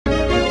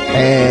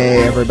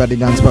Hey everybody,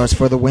 Dunsparce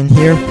for the win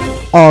here.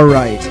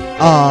 Alright,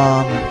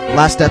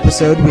 last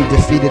episode we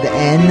defeated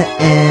N,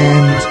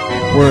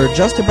 and we're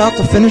just about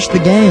to finish the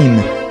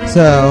game.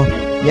 So,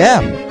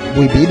 yeah,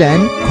 we beat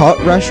N, caught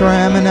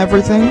Reshiram and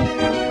everything.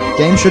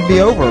 Game should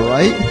be over,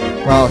 right?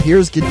 Well,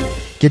 here's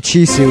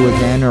Gichisu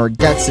again, or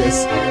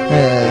Getsis.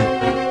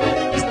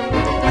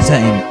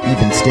 Saying,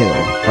 even still,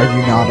 are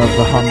you not of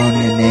the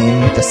Harmonia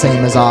name, the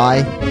same as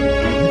I?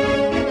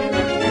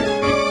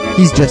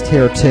 He's just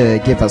here to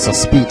give us a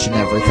speech and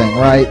everything,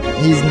 right?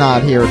 He's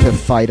not here to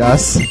fight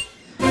us.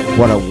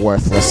 What a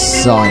worthless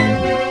son.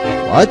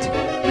 What?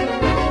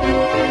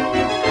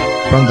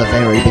 From the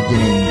very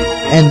beginning,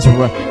 N's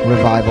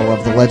revival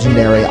of the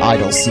legendary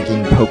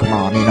idol-seeking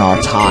Pokemon in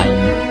our time.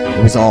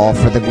 It was all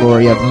for the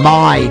glory of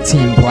my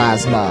Team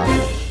Plasma.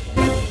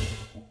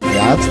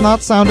 That's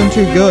not sounding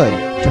too good.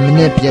 To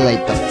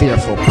manipulate the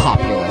fearful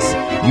populace.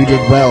 You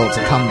did well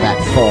to come back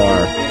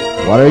for.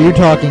 What are you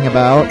talking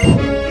about?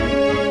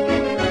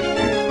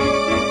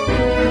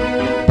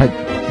 But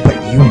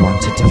you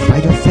wanted to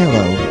fight a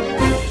fellow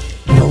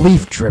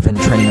belief-driven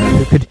trainer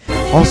who could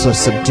also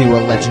subdue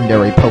a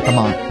legendary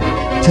Pokemon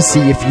to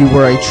see if you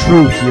were a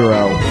true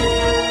hero.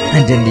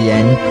 And in the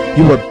end,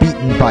 you were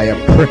beaten by a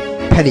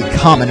petty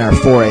commoner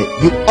for it.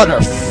 You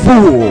utter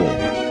fool!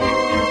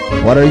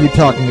 What are you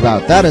talking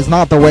about? That is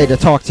not the way to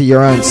talk to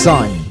your own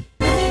son.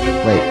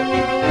 Wait,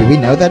 do we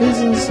know that he's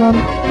his son?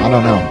 I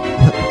don't know.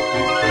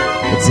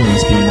 It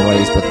seems being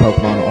raised with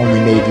Pokemon only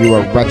made you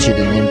a wretched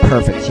and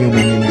imperfect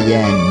human in the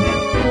end.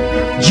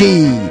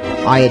 Gee,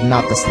 I had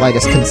not the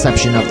slightest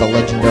conception of the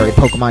legendary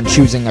Pokemon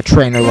choosing a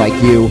trainer like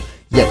you,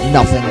 yet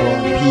nothing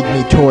will impede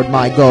me toward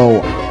my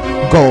goal.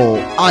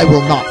 I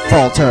will not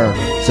falter,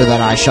 so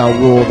that I shall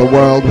rule the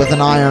world with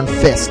an iron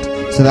fist,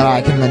 so that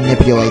I can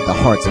manipulate the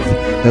hearts of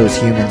those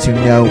humans who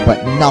know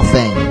but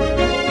nothing.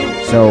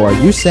 So are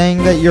you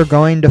saying that you're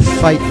going to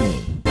fight me?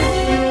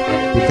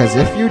 Because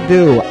if you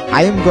do,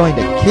 I am going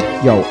to kick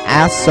your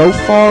ass so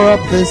far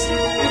up this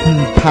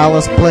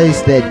palace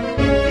place that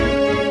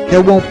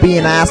there won't be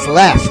an ass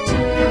left.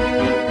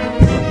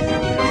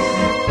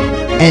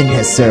 N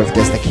has served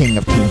as the king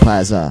of Team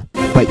Plaza,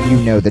 but you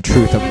know the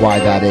truth of why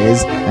that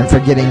is, and for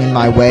getting in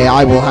my way,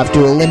 I will have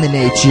to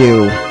eliminate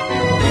you.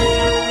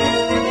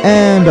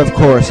 And, of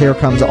course, here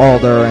comes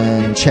Alder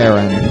and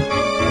Charon.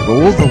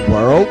 Rule the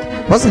world?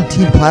 Wasn't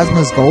Team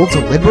Plasma's goal to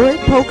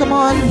liberate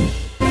Pokemon?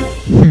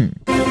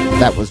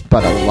 That was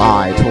but a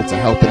lie told to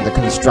help in the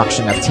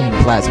construction of Team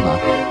Plasma.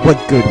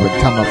 What good would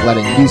come of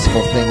letting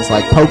useful things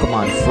like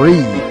Pokemon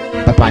free?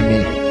 But by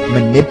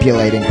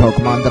manipulating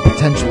Pokemon, the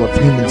potential of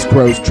humans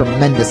grows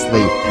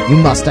tremendously. You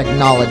must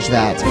acknowledge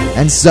that.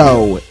 And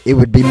so, it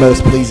would be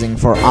most pleasing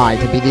for I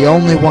to be the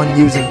only one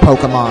using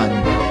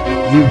Pokemon.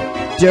 You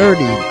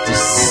dirty,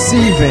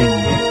 deceiving...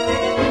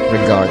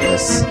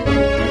 Regardless.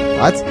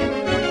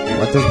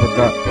 What does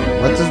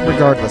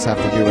regardless have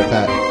to do with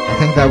that? I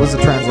think that was a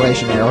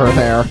translation error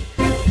there.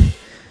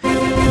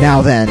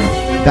 Now then,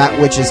 that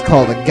which is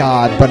called a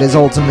god, but is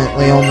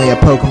ultimately only a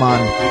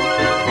Pokemon,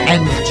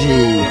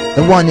 NG,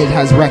 the one it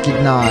has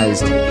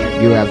recognized.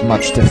 You have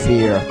much to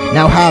fear.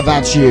 Now have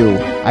at you.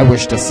 I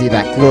wish to see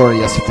that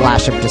glorious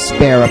flash of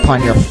despair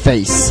upon your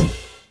face.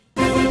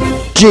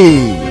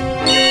 G.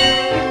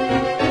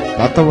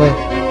 Not the way.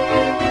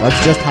 That's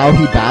just how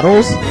he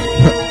battles?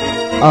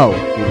 Oh,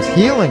 he was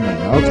healing me.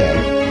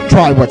 Okay.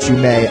 Try what you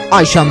may.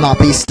 I shall not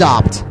be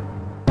stopped.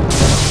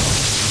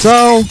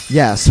 So,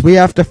 yes, we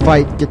have to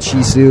fight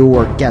Gichisu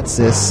or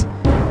Getsis,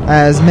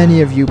 as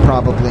many of you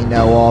probably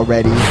know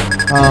already.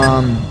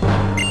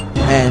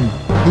 And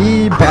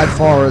he, by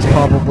far, is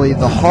probably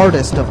the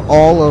hardest of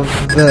all of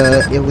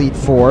the Elite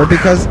Four,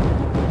 because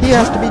he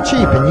has to be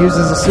cheap and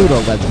uses a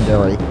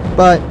pseudo-legendary.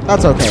 But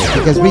that's okay,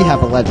 because we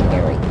have a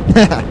legendary.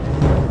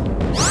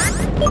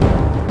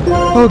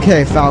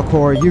 Okay,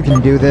 Falcor, you can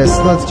do this.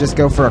 Let's just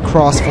go for a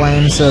Cross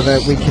Flame so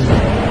that we can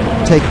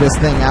take this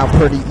thing out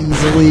pretty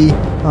easily,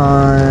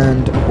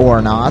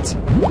 or not.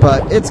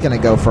 But it's gonna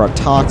go for a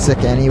Toxic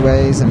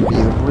anyways and be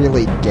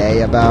really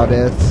gay about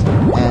it.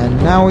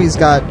 And now he's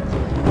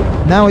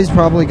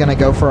probably gonna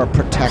go for a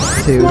Protect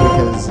too,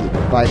 because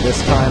by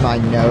this time I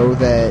know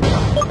that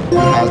he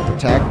has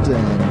Protect,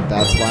 and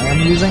that's why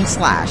I'm using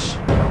Slash,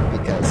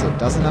 because it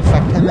doesn't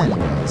affect him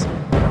anyways.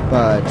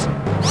 But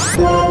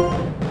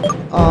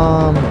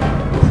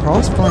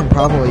Cross Flame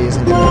probably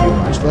isn't gonna do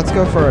much. Let's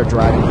go for a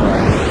Dragon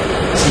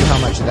Breath. See how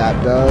much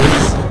that does.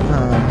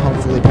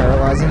 Hopefully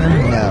paralyzing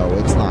him? No,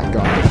 it's not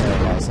going to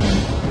paralyze him.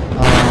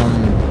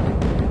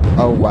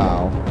 Oh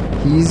wow.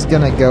 He's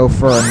gonna go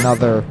for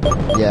another...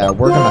 Yeah,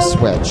 we're gonna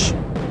switch.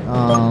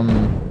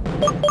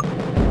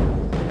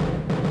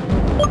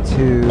 Let's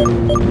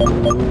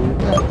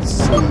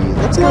see.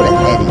 Let's go to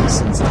Eddie,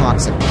 since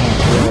Toxic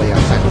can't really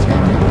affect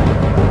him.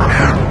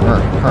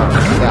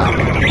 Yeah.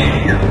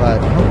 But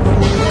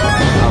hopefully...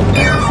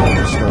 Okay, full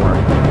restore.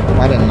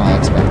 Why didn't I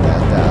expect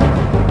that?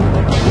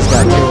 He's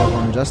got two of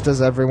them, just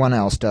as everyone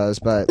else does,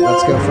 but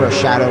let's go for a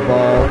Shadow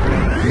Ball.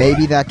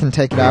 Maybe that can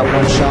take it out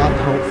one shot,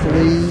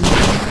 hopefully.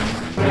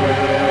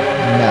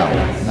 No,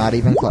 not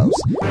even close.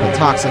 The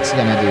Toxic's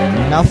gonna do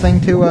nothing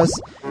to us,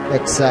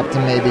 except to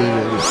maybe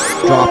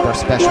drop our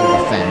special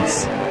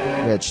defense.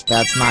 Which,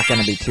 that's not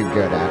gonna be too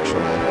good,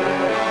 actually.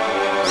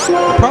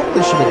 I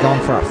probably should have gone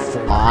for a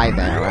fly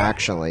there,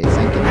 actually,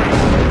 thinking about it.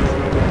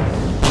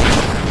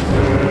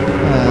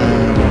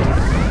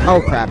 Oh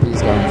crap,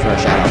 he's going for a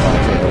Shadow Ball,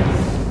 too.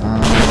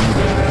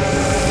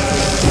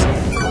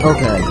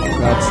 Okay,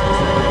 that's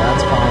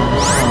fine.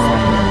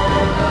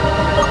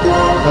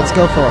 Let's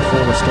go for a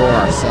full restore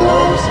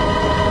ourselves. I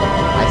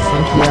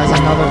think he has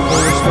another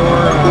full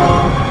restore.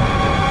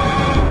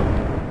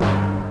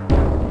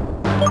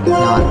 If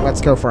not,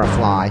 let's go for a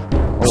fly.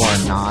 Or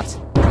not.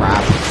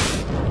 Crap.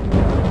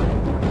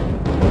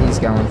 He's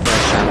going for a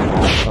Shadow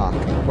Ball. Fuck.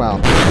 Well,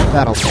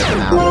 that'll take him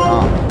out.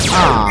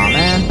 Aw,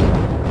 man.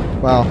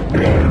 Well,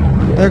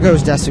 there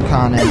goes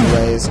Desukan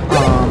anyways.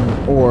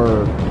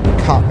 Or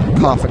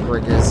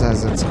Koffigrigus,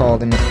 as it's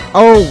called.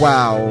 Oh,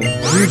 wow.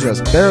 You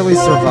just barely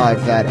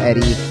survived that,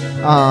 Eddie.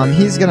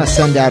 He's gonna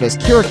send out his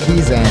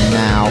Kizan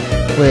now,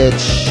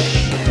 which,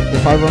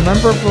 if I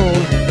remember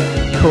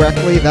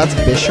correctly, that's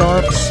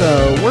Bisharp,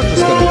 so we're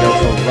just gonna go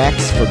for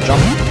Rex for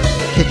jump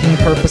kicking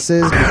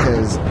purposes,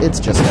 because it's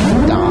just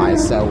gonna die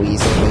so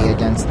easily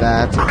against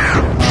that.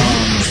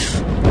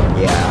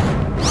 Yeah.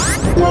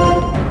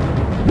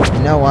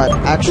 You know what?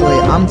 Actually,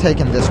 I'm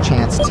taking this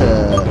chance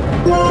to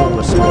full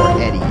restore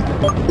Eddie.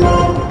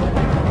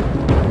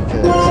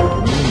 Because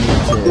we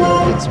need to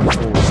get some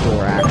full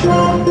restore action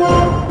on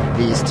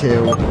these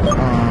two.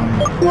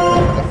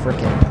 The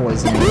frickin'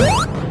 poison.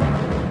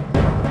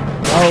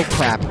 Oh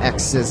crap,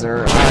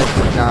 X-Scissor. I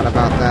forgot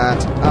about that.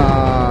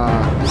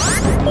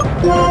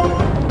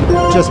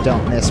 Just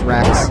don't miss,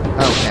 Rex.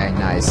 Okay,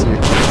 nice.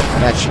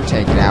 That should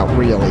take it out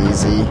real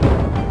easy.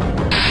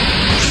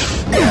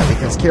 Yeah,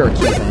 because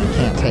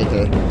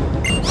Kizan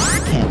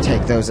can't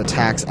take those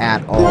attacks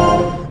at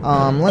all.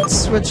 Let's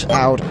switch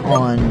out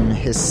on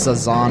his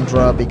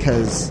Sazandra,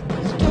 because he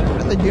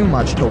can't really do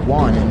much to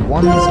one, and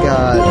one's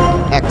got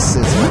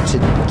X's to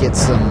get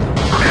some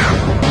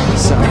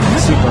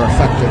super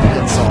effective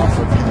hits off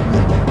of him.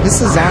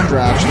 This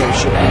Sazandra actually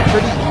should be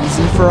pretty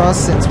easy for us,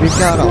 since we've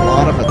got a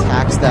lot of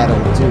attacks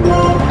that'll do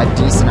a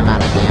decent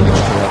amount of damage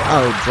to it.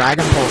 Oh,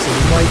 Dragon Pulse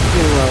might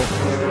do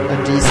a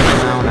decent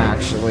amount,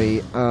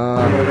 actually.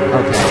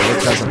 Okay,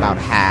 it does about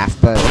half,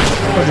 but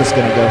we're just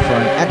gonna go for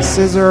an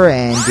X-Scissor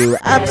and do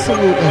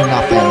absolutely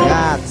nothing.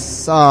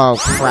 That's... oh,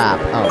 crap.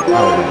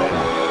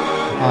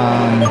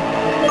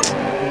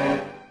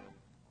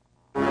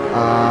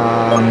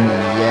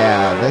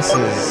 Yeah, this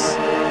is...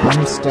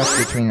 I'm stuck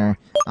between her.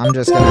 I'm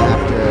just gonna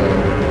have to...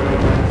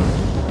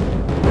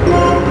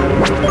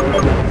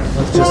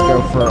 let's just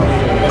go for a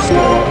full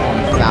restore on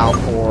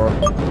Falcor.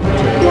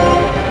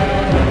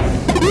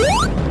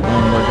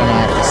 And we're gonna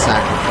have to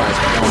sacrifice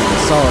one.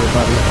 Sorry,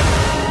 buddy.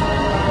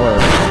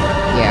 Word.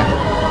 Yeah.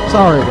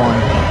 Sorry, one.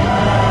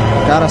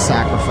 Gotta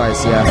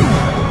sacrifice ya.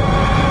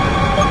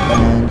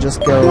 And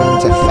just go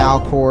into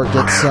Falcor,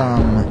 get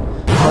some...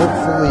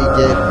 hopefully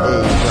get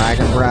a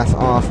Dragon Breath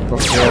off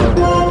before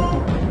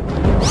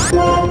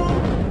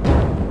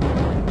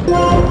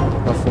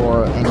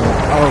any...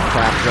 oh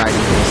crap,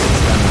 Dragon Breath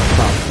is gonna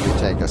probably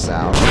take us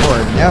out. Or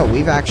no,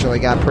 we've actually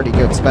got pretty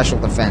good special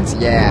defense.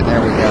 Yeah,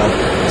 there we go.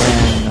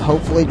 And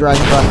hopefully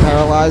Dragon Breath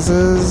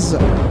paralyzes...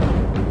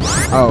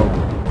 oh,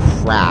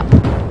 crap.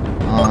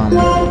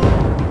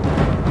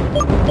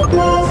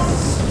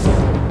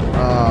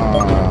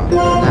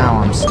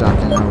 Now I'm stuck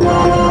in a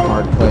rock and a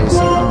hard place.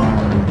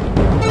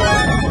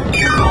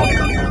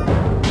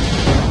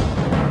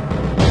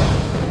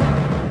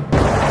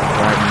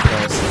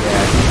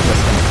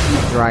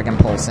 Dragon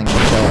Pulsing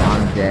until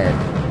I'm dead.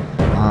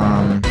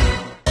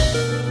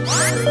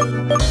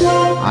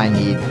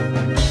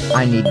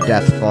 I need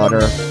Death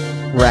Fodder.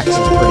 Rex is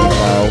pretty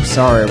low.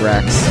 Sorry,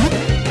 Rex.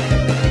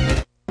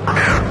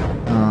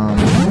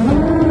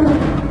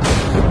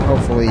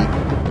 Hopefully...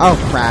 oh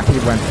crap, he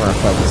went for a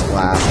Focus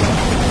Blast.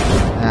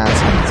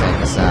 That's gonna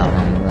take us out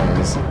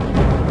anyways.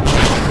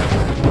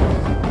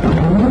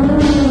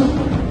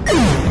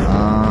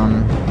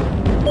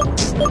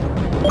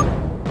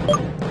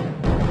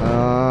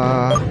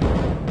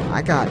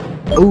 I got...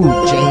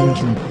 ooh, Jane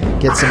can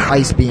get some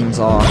Ice Beams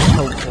off.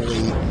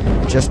 Hopefully.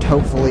 Just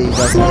hopefully he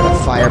doesn't get a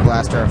Fire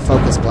Blast or a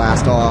Focus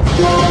Blast off.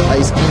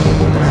 Ice Beam.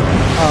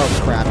 Oh,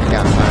 crap, he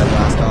got a Fire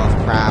Blast off.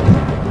 Crap.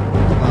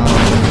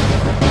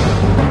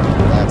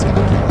 That's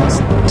gonna kill us.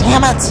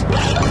 Damn it!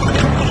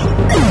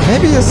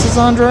 Maybe this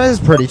Sazandra is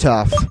pretty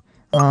tough.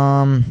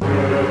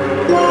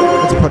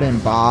 Let's put in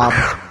Bob.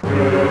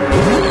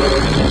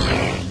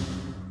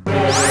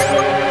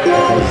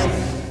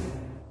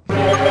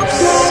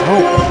 So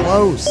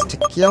close to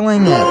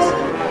killing it.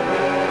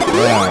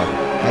 Yeah,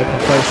 Hyper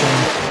Potion.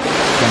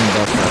 Gonna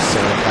go for a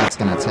Syrup. That's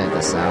gonna take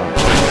us out.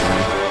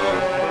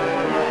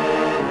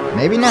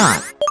 Maybe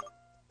not.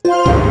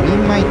 We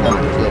might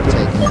not get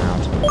taken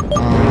out.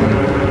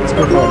 Let's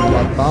go for a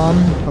Mud Bomb.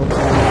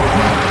 Hopefully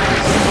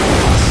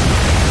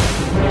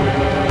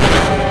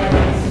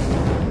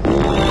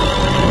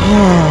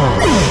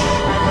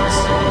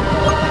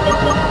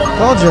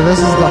Told you this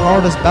is the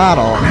hardest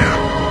battle.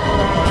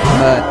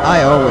 But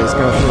I always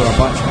go through a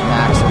bunch of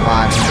max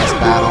revives in this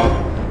battle.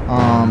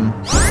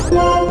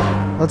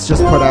 Let's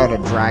just put out a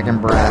Dragon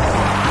Breath.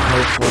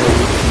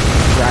 Hopefully,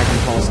 Dragon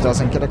Pulse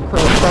doesn't get a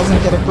crit,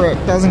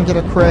 doesn't get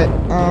a crit.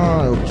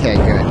 Oh, okay,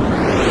 good.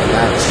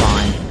 That's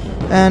fine.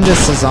 And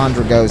just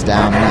Sazandra goes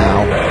down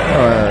now.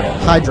 Or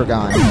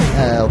Hydreigon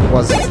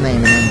was its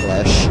name in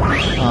English.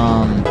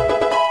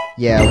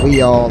 Yeah,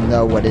 we all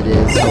know what it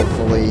is,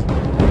 hopefully.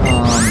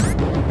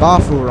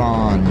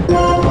 Bafuron.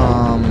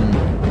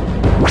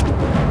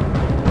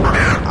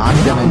 I'm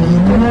gonna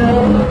need...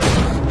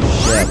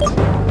 Shit.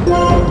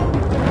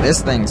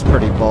 This thing's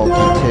pretty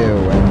bulky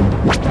too,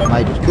 and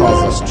might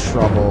cause us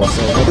trouble,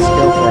 so let's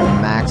go for a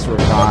max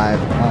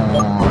revive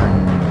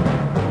on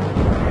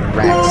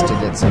Rex to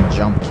get some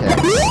jump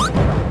kicks.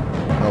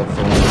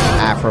 Hopefully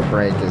Afro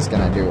Break is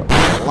gonna do a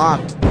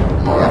lot.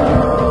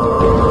 Yeah.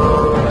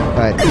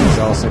 But he's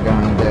also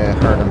going to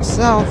hurt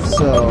himself,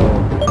 so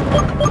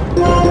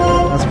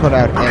let's put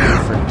out Eddie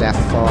for Death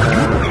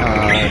Fodder.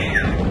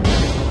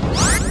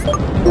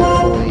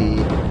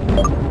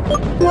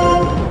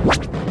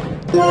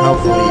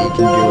 Hopefully he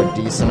can do a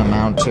decent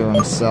amount to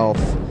himself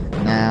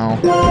now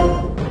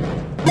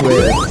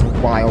with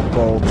Wild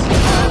Bolt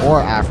or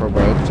Afro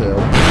Break too.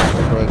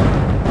 Afro Break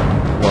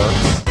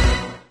works.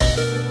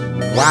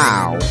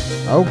 Wow.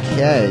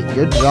 Okay,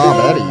 good job,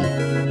 Eddie.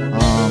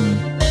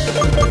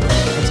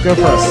 Let's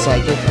go for a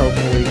Psychic,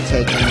 hopefully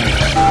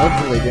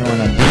doing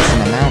a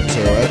decent amount to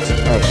it.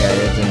 Okay,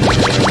 it didn't do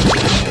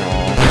anything at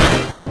all.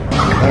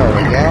 There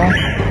we go.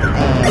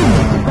 And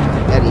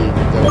Eddie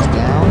goes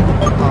down.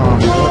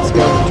 Let's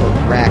go to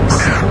Rex.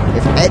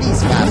 If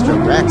Eddie's faster,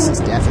 Rex is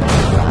definitely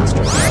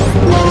faster.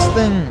 This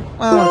thing,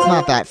 well, it's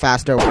not that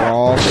fast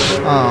overall.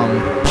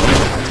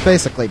 It's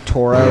basically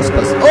Tauros,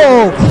 but...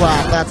 Oh,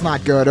 crap, that's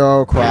not good.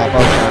 Oh, crap, oh,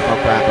 crap, oh,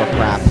 crap, oh,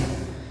 crap.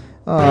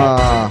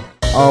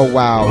 Oh,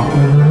 wow.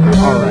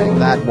 Alright,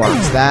 that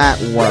works. That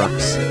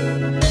works.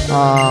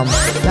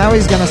 Now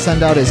he's gonna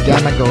send out his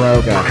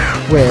Gamma-Garoga,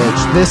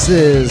 which, this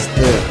is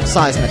the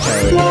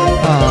Seismitoad.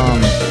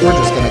 We're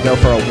just gonna go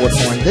for a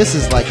Woodhorn. This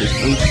is like his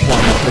weak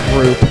point of the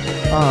group.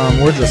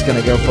 We're just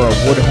gonna go for a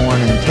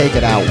Woodhorn and take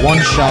it out. One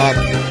shot,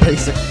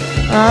 basic...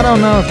 I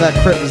don't know if that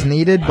crit was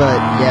needed, but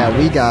yeah,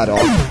 we got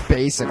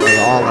basically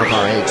all of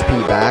our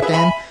HP back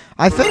in.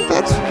 I think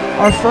that's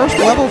our first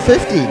level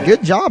 50.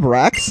 Good job,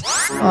 Rex.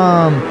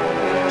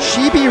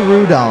 Chibi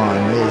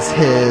Rudon is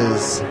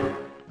his...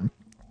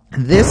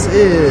 This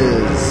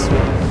is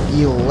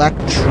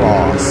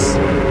Electros,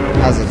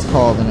 as it's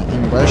called in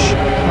English.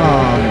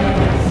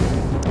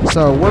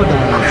 So we're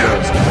gonna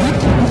just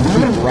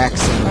keep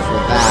Rexing for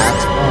that,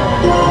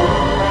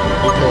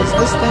 because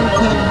this thing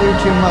can't do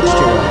too much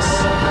to us.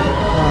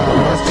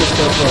 Let's just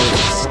go for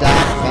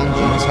Staff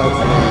Vengeance,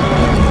 hopefully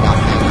doing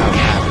nothing. I was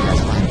happy as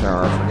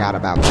Flamethrower, forgot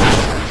about that.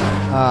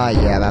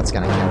 Yeah, that's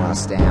gonna kill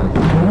us, damn.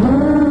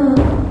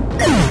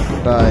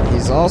 But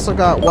he's also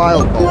got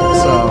Wild Bolt,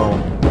 so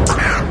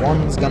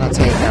one's gonna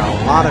take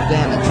a lot of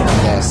damage from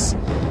this.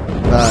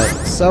 But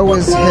so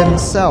is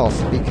himself,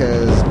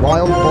 because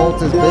Wild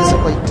Bolt is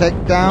basically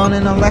take down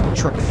in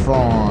electric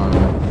form.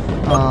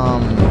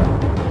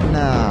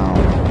 Now.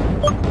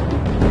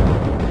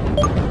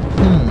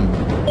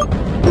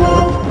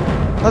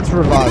 Let's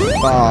revive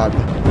Bob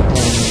and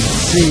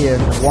see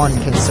if one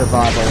can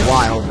survive a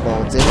Wild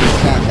Bolt. If he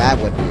can, that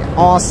would be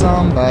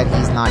awesome, but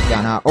he's not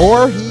gonna.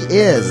 Or he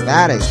is.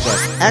 That is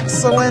just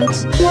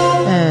excellent.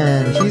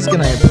 And he's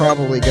gonna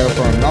probably go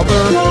for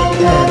another.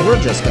 And we're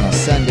just gonna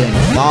send in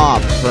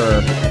Bob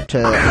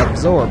to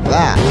absorb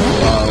that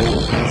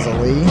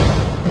easily.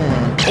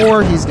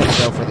 Or he's gonna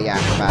go for the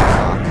Acrobat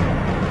Rock.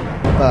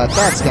 But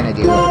that's gonna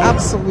do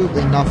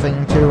absolutely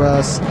nothing to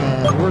us,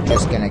 and we're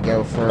just gonna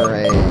go for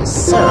a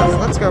Surf.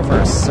 Let's go for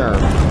a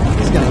Surf.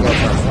 He's gonna go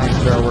for a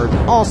Flamethrower,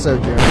 also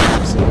doing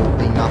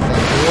absolutely nothing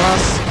to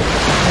us.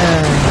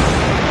 And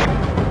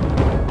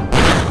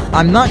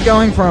I'm not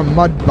going for a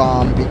Mud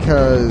Bomb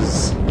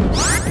because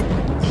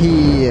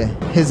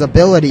his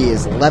ability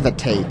is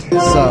Levitate,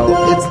 so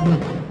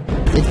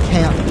it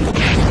can't.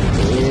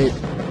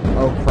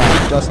 Oh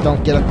crap! Just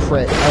don't get a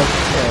crit.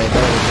 Okay,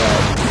 there we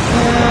go.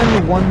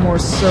 And one more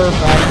Surf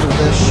after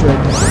this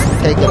should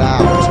take it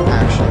out,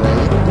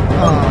 actually.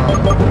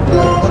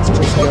 But let's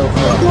just go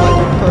for a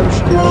Hyper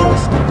Potion.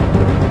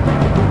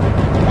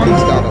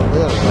 One's got a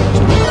little bit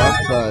to up,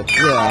 but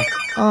yeah.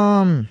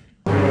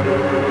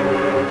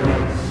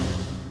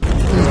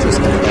 He's just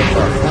gonna go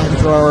for a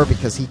Flamethrower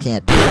because he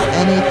can't do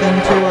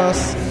anything to us.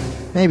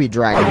 Maybe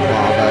Dragon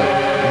Claw, but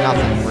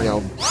nothing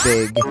real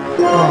big.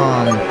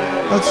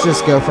 Let's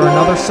just go for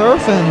another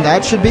Surf, and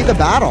that should be the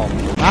battle.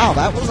 Wow,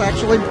 that was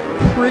actually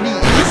pretty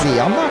easy,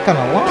 I'm not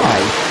gonna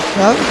lie.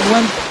 That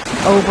went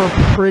over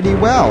pretty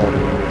well.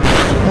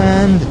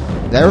 And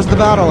there's the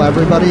battle,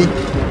 everybody.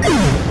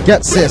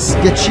 Get Sis,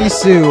 get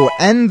Chisu,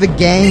 end the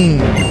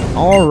game.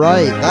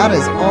 Alright, that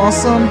is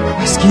awesome.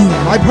 My scheme,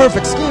 my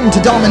perfect scheme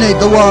to dominate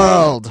the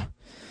world.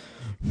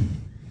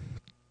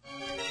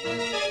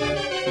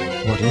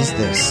 What is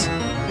this?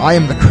 I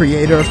am the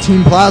creator of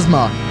Team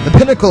Plasma, the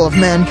pinnacle of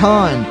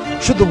mankind.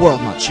 Should the world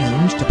not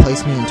change to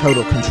place me in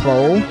total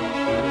control?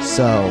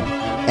 So,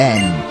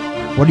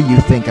 N, what do you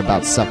think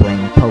about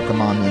separating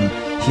Pokemon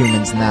and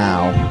humans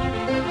now?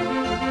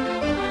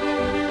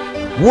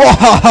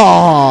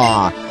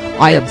 Wahaha!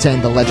 I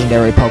obtained the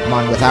legendary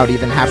Pokemon without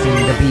even having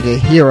to beat a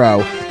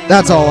hero.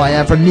 That's all I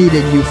ever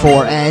needed you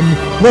for, N.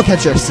 Look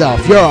at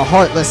yourself. You're a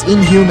heartless,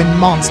 inhuman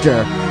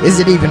monster. Is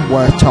it even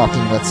worth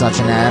talking with such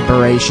an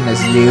aberration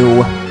as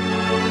you?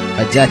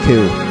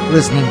 Deku,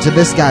 listening to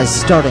this guy's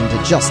starting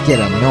to just get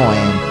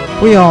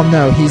annoying. We all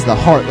know he's the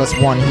heartless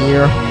one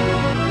here.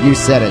 You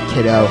said it,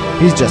 kiddo.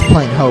 He's just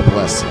plain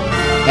hopeless.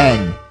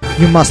 N,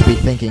 you must be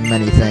thinking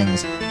many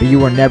things, but you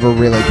were never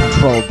really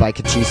controlled by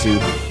Kachisu.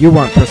 You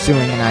weren't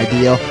pursuing an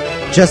ideal,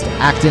 just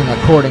acting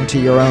according to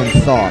your own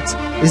thoughts.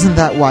 Isn't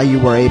that why you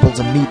were able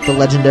to meet the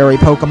legendary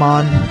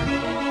Pokemon?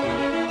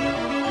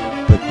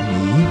 But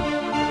me?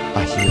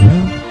 A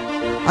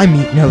hero? I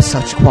meet no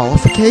such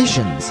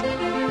qualifications.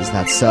 Is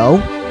that so?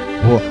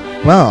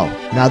 Well,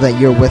 now that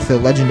you're with the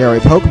legendary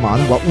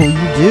Pokemon, what will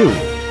you do?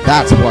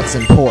 That's what's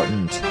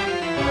important.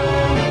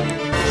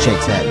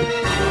 Shakes head.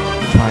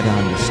 Try to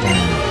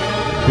understand.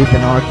 We've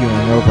been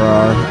arguing over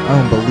our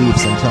own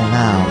beliefs until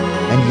now,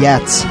 and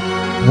yet,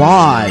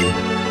 why?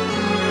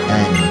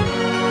 And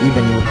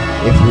even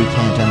if we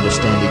can't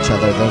understand each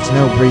other, there's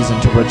no reason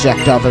to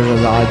reject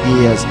others'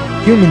 ideas.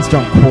 Humans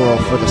don't quarrel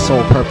for the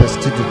sole purpose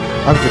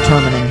of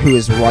determining who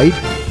is right.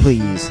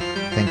 Please,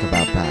 think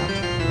about that.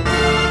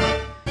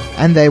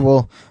 And they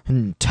will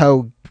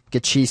tow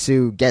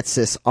Kachisu gets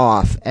this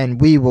off,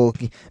 and we will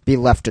be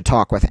left to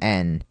talk with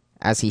N,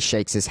 as he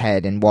shakes his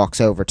head and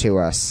walks over to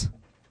us.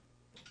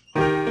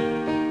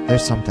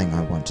 There's something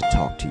I want to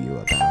talk to you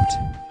about.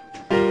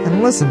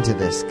 And listen to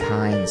this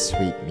kind,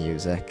 sweet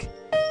music.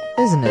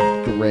 Isn't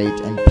it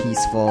great and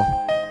peaceful?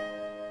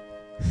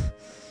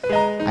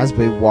 As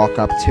we walk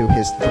up to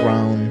his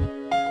throne.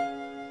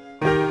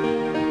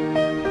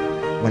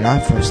 When I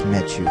first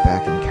met you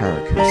back in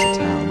Karakusa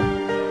Town,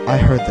 I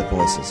heard the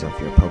voices of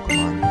your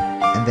Pokemon,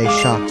 and they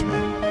shocked me.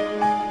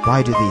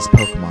 Why do these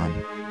Pokemon,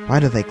 why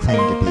do they claim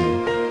to be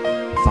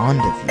fond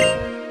of you?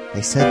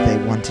 They said they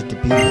wanted to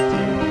be with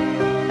you.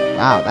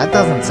 Wow, that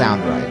doesn't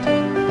sound right.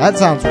 That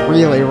sounds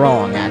really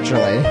wrong,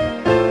 actually.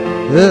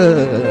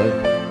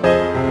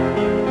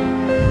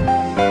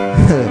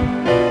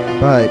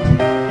 But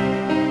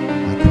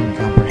I couldn't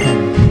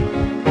comprehend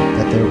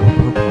that there were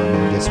Pokemon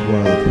in this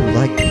world who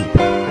liked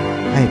people.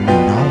 I had no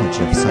knowledge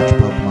of such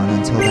Pokemon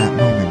until that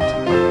moment.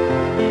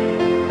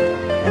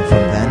 And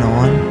from then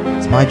on,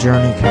 as my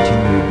journey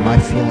continued, my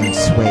feelings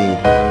swayed.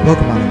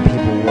 Pokemon and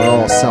people were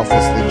all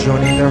selflessly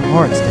joining their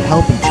hearts to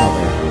help each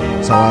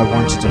other. So I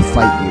wanted to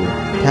fight you,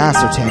 to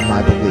ascertain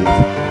my belief.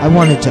 I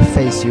wanted to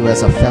face you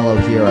as a fellow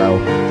hero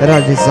that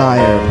I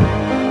desired.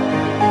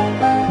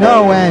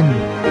 No, N!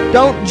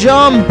 Don't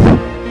jump!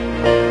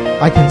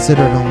 I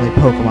considered only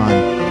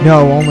Pokemon.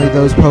 No, only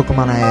those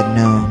Pokemon I had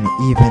known,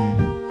 even...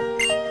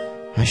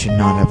 I should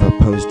not have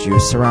opposed you,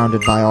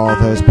 surrounded by all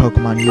those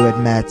Pokemon you had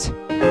met.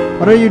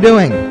 What are you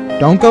doing?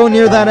 Don't go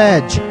near that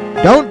edge!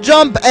 Don't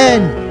jump,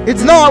 N!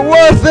 It's not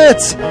worth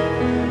it!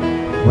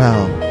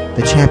 Well,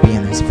 the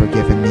champion has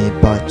forgiven me,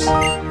 but...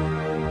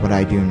 what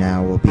I do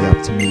now will be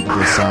up to me to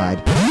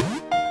decide.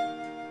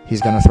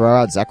 He's gonna throw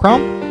out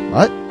Zekrom?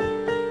 What?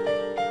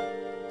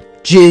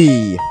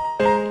 G!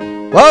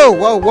 Whoa,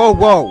 whoa, whoa,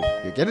 whoa!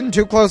 You're getting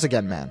too close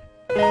again, man.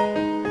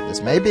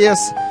 This may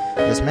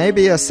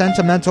be a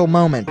sentimental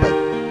moment,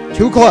 but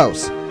too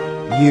close.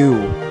 You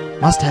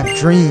must have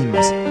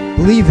dreams.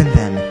 Believe in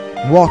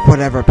them. Walk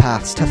whatever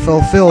paths to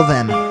fulfill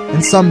them.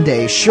 And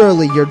someday,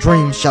 surely your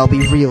dreams shall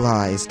be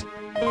realized.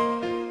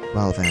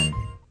 Well then.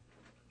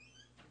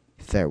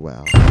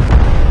 Farewell.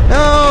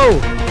 No!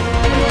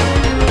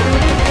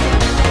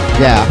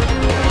 Yeah.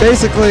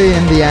 Basically,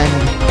 in the end,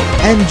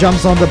 N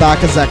jumps on the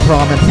back of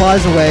Zekrom and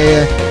flies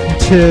away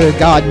to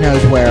God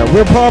knows where.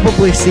 We'll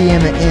probably see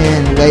him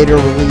in later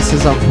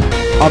releases of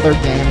other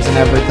games and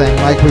everything,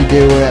 like we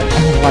do with,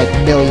 like,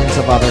 millions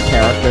of other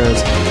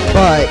characters.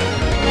 But,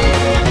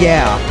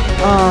 yeah.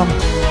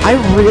 I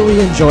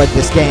really enjoyed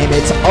this game.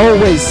 It's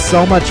always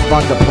so much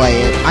fun to play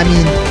it. I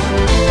mean,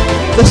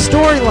 the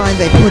storyline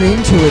they put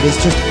into it is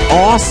just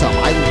awesome.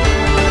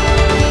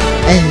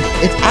 And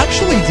it's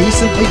actually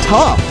decently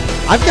tough.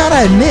 I've got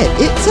to admit,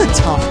 it's a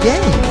tough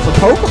game for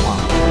Pokemon.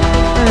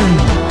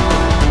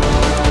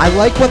 I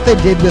like what they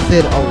did with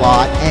it a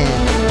lot, and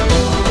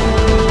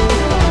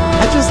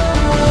I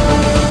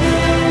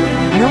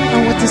don't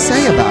know what to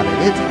say about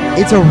it.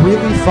 It's a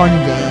really fun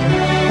game,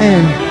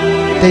 and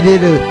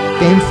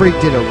Game Freak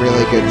did a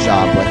really good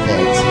job with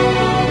it.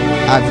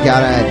 I've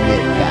got to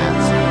admit that.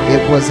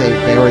 It was a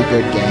very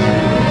good game.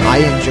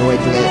 I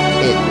enjoyed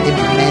it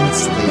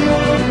immensely,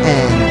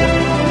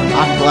 and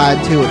I'm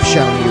glad to have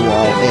shown you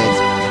all it.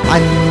 I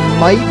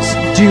might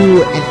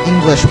do an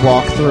English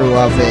walkthrough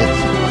of it,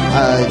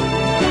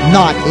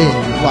 not in,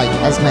 like,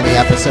 as many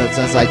episodes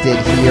as I did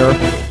here,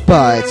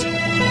 but,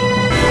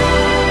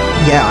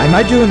 yeah, I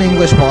might do an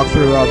English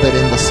walkthrough of it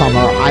in the summer,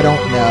 I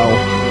don't know.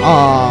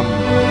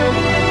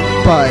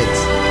 But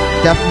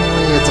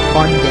definitely it's a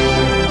fun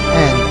game,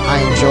 and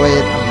I enjoy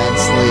it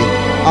immensely.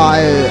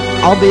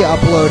 I'll be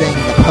uploading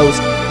the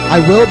post. I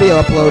will be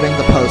uploading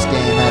the post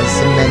game, as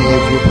many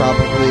of you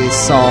probably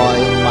saw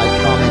in my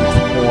comment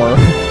or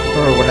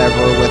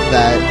whatever with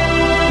that.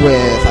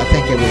 I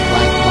think it was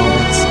Blank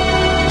Moments,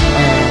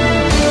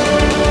 and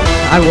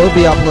I will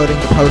be uploading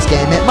the post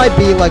game. It might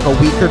be like a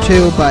week or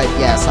two, but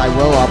yes, I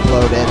will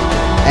upload it.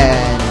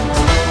 And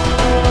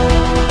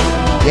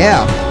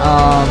yeah,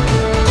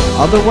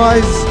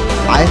 otherwise,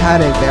 I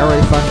had a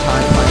very fun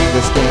time playing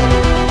this game,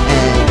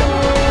 and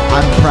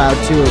I'm proud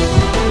to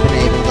have been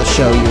able to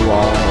show you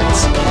all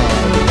it.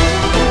 And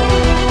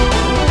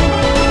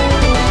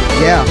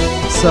yeah,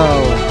 so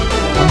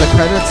when the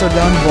credits are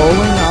done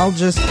rolling,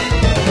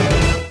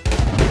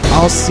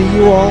 I'll see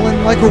you all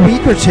in like a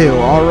week or two,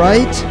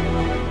 alright?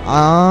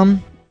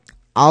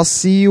 I'll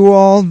see you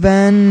all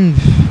then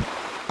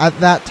at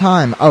that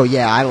time. Oh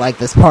yeah, I like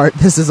this part.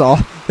 This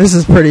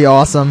is pretty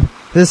awesome.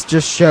 This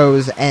just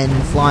shows N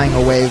flying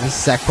away with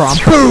Sekrom.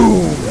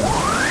 Boom!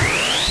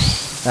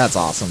 That's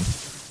awesome.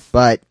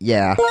 But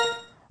yeah.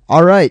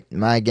 Alright,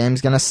 my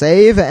game's gonna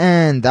save,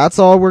 and that's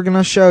all we're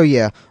gonna show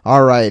you.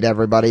 Alright,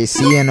 everybody,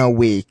 see you in a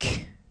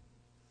week.